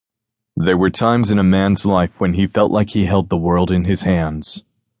There were times in a man's life when he felt like he held the world in his hands.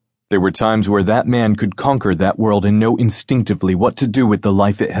 There were times where that man could conquer that world and know instinctively what to do with the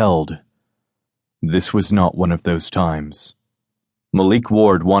life it held. This was not one of those times. Malik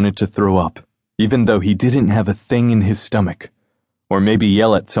Ward wanted to throw up, even though he didn't have a thing in his stomach, or maybe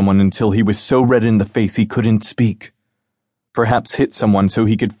yell at someone until he was so red in the face he couldn't speak. Perhaps hit someone so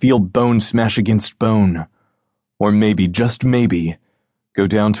he could feel bone smash against bone, or maybe, just maybe, go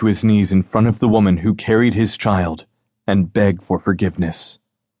down to his knees in front of the woman who carried his child and beg for forgiveness.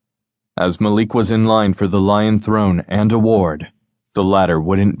 As Malik was in line for the Lion Throne and award, the latter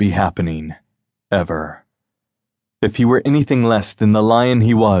wouldn't be happening, ever. If he were anything less than the lion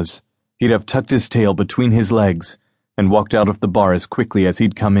he was, he'd have tucked his tail between his legs and walked out of the bar as quickly as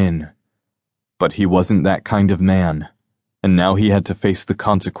he'd come in. But he wasn't that kind of man, and now he had to face the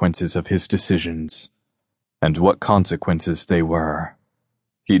consequences of his decisions. And what consequences they were.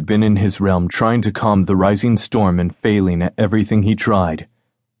 He'd been in his realm trying to calm the rising storm and failing at everything he tried,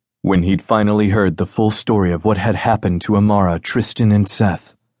 when he'd finally heard the full story of what had happened to Amara, Tristan, and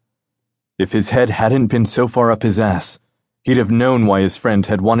Seth. If his head hadn't been so far up his ass, he'd have known why his friend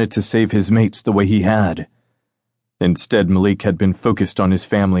had wanted to save his mates the way he had. Instead, Malik had been focused on his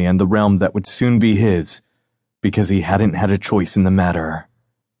family and the realm that would soon be his, because he hadn't had a choice in the matter.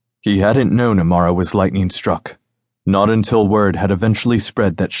 He hadn't known Amara was lightning struck, not until word had eventually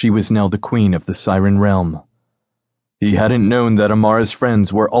spread that she was now the queen of the Siren realm. He hadn't known that Amara's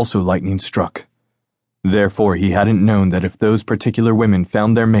friends were also lightning struck. Therefore, he hadn't known that if those particular women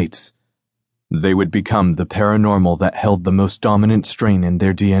found their mates, they would become the paranormal that held the most dominant strain in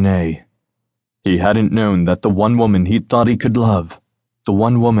their DNA. He hadn't known that the one woman he'd thought he could love, the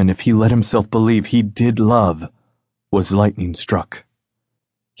one woman if he let himself believe he did love, was lightning struck.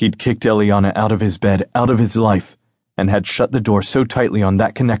 He'd kicked Eliana out of his bed, out of his life, and had shut the door so tightly on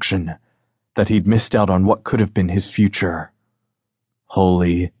that connection that he'd missed out on what could have been his future.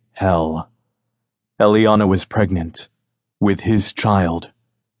 Holy hell. Eliana was pregnant, with his child,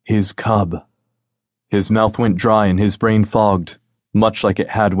 his cub. His mouth went dry and his brain fogged, much like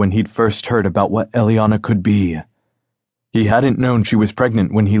it had when he'd first heard about what Eliana could be. He hadn't known she was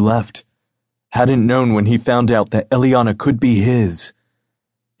pregnant when he left, hadn't known when he found out that Eliana could be his.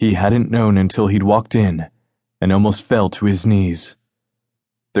 He hadn't known until he'd walked in and almost fell to his knees.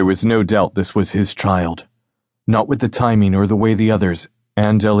 There was no doubt this was his child, not with the timing or the way the others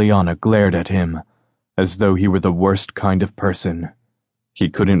and Eliana glared at him, as though he were the worst kind of person. He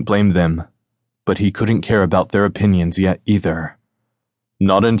couldn't blame them, but he couldn't care about their opinions yet either.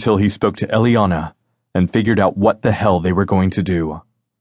 Not until he spoke to Eliana and figured out what the hell they were going to do.